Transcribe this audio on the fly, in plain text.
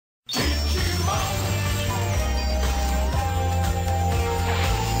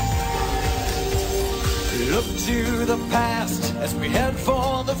look to the past as we head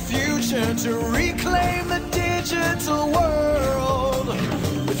for the future to reclaim the digital world.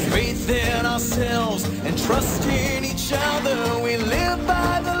 With faith in ourselves and trust in each other, we live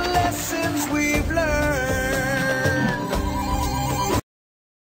by the lessons we've learned.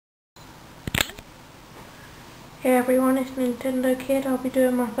 Hey everyone, it's Nintendo Kid. I'll be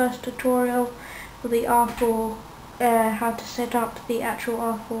doing my first tutorial for the R4, how to set up the actual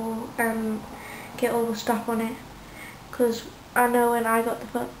R4 and get all the stuff on it. Because I know when I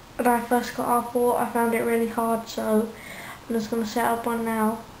first got R4, I found it really hard, so I'm just going to set up one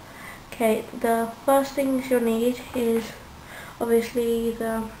now. Okay, the first things you'll need is obviously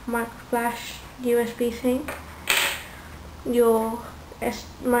the micro flash USB thing, your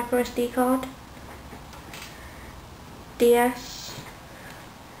micro SD card, DS,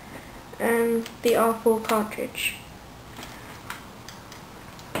 and the R4 cartridge.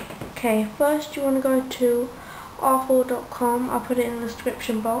 Okay, first you want to go to r4.com, I'll put it in the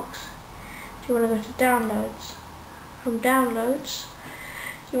description box. You want to go to downloads. From downloads,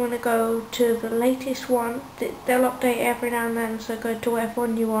 you want to go to the latest one. They'll update every now and then, so go to whatever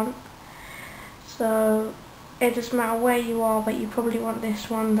one you want. So it doesn't matter where you are, but you probably want this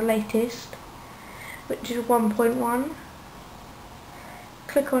one, the latest, which is 1.1.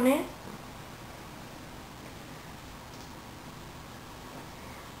 Click on it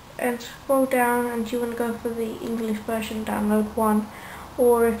and scroll down, and you want to go for the English version, download 1,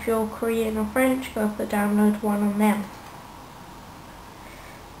 or if you're Korean or French, go for download 1 on them.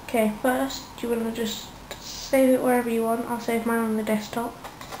 Okay, first you want to just save it wherever you want. I'll save mine on the desktop.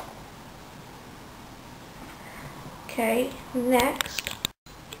 Okay, next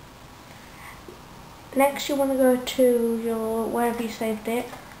you want to go to your wherever you saved it.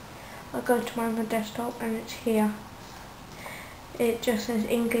 I'll go to mine on the desktop and it's here. It just says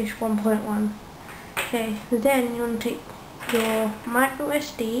English 1.1. Okay, then you want to take your micro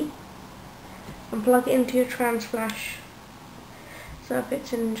SD and plug it into your trans flash. So it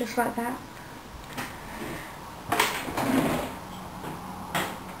fits in just like that.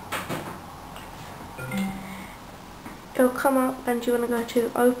 It'll come up and you want to go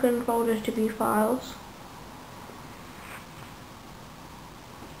to open folder to view files.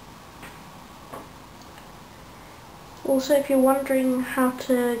 Also, if you're wondering how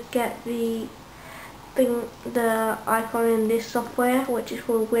to get the icon in this software, which is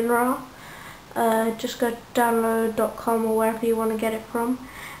called WinRAR, just go to download.com or wherever you want to get it from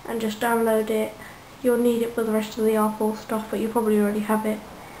and just download it. You'll need it for the rest of the R4 stuff, but you probably already have it.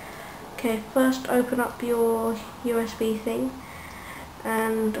 Okay, first open up your USB thing,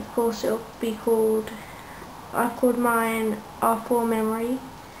 and of course it'll be called, I've called mine R4 memory,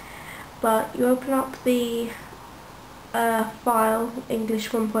 but you open up the file English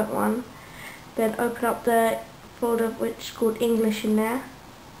 1.1, then open up the folder which is called English in there.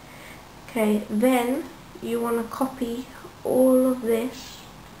 Okay, then you want to copy all of this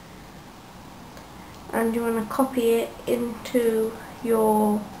and you want to copy it into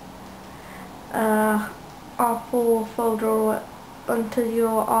your R4 folder or onto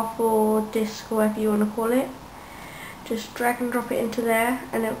your R4 disk, or whatever you want to call it. Just drag and drop it into there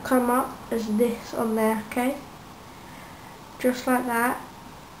and it'll come up as this on there, okay? Just like that.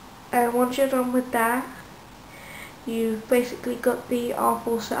 And once you're done with that, you've basically got the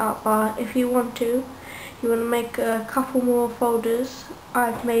R4 set up. But if you want to make a couple more folders.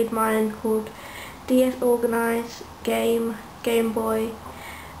 I've made mine called DS Organize, Game, Game Boy,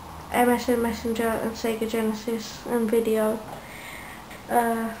 MSN Messenger and Sega Genesis and Video.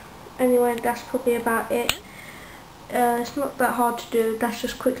 Anyway, that's probably about it. It's not that hard to do, that's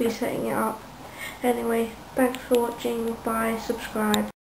just quickly setting it up. Anyway, thanks for watching, bye, subscribe.